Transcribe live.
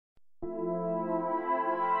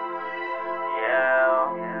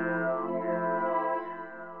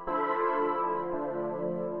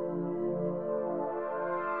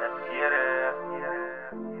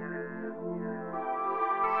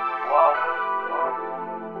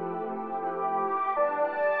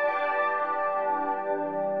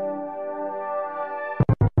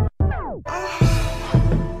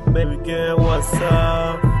Baby girl, what's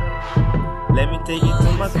up? Let me take you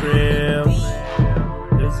to my crib.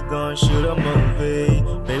 Let's go and shoot a movie.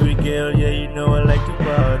 Baby girl, yeah, you know I like to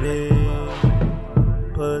party.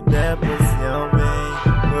 Put that pussy on me.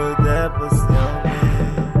 Put that pussy on me.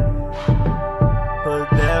 Put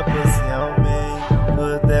that pussy on me.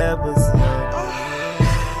 Put that pussy on me.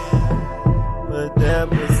 Put that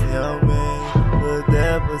pussy on me. Put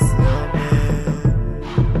that pussy on me.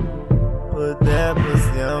 Put that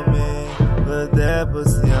pussy on me. Put that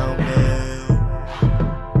pussy on me.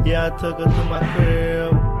 Yeah, I took her to my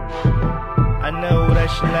crib. I know that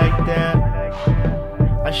she like that.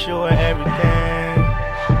 I show her everything.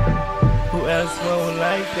 Who else won't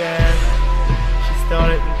like that? She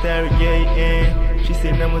started interrogating. She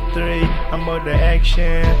said, number 3, I'm on the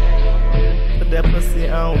action. Put that pussy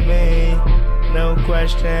on me. No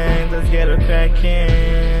questions, let's get her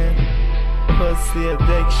cracking. Pussy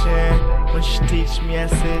addiction. When she teach me, I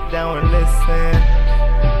sit down and listen.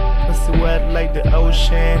 Pussy wet like the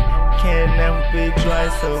ocean. Can't never be dry,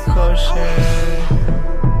 so caution.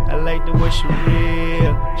 I like the way she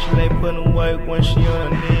real. She like putting work when she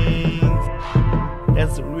on her knees.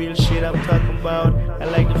 That's the real shit I'm talking about. I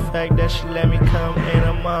like the fact that she let me come in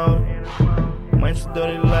and out. Mine's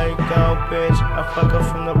dirty like garbage. I fuck her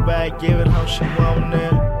from the back, give it how she want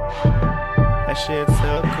it. That shit's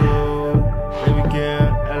so cool. Baby girl,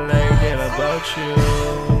 I like it about you.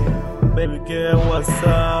 Baby girl, what's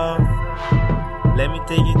up? Let me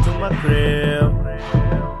take you to my crib.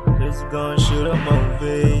 Let's go and shoot a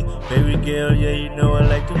movie. Baby girl, yeah, you know I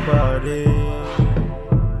like to party.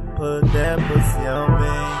 Put that pussy on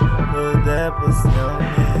me. Put that pussy on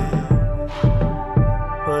me.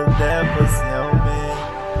 Put that pussy on me.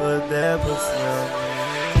 Put that pussy on me.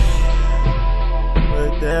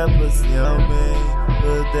 Put that pussy on me.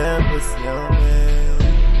 Put that pussy on me.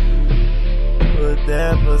 Put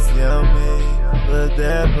that pussy on me. Put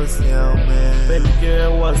that pussy on me. Baby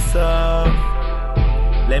girl, what's up?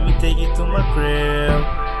 Let me take you to my crib.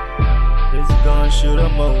 Let's go and shoot a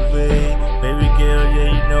movie. Baby girl, yeah,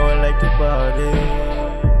 you know I like to party.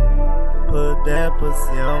 Put that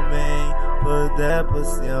pussy on me. Put that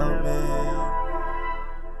pussy on me.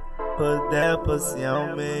 Put that pussy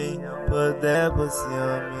on me. Put that pussy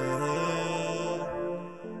on me.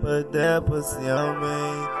 Put that pussy on me.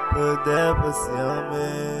 Put that pussy on me.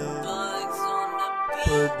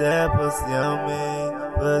 Put that pussy on me.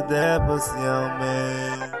 Put that pussy on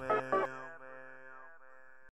me.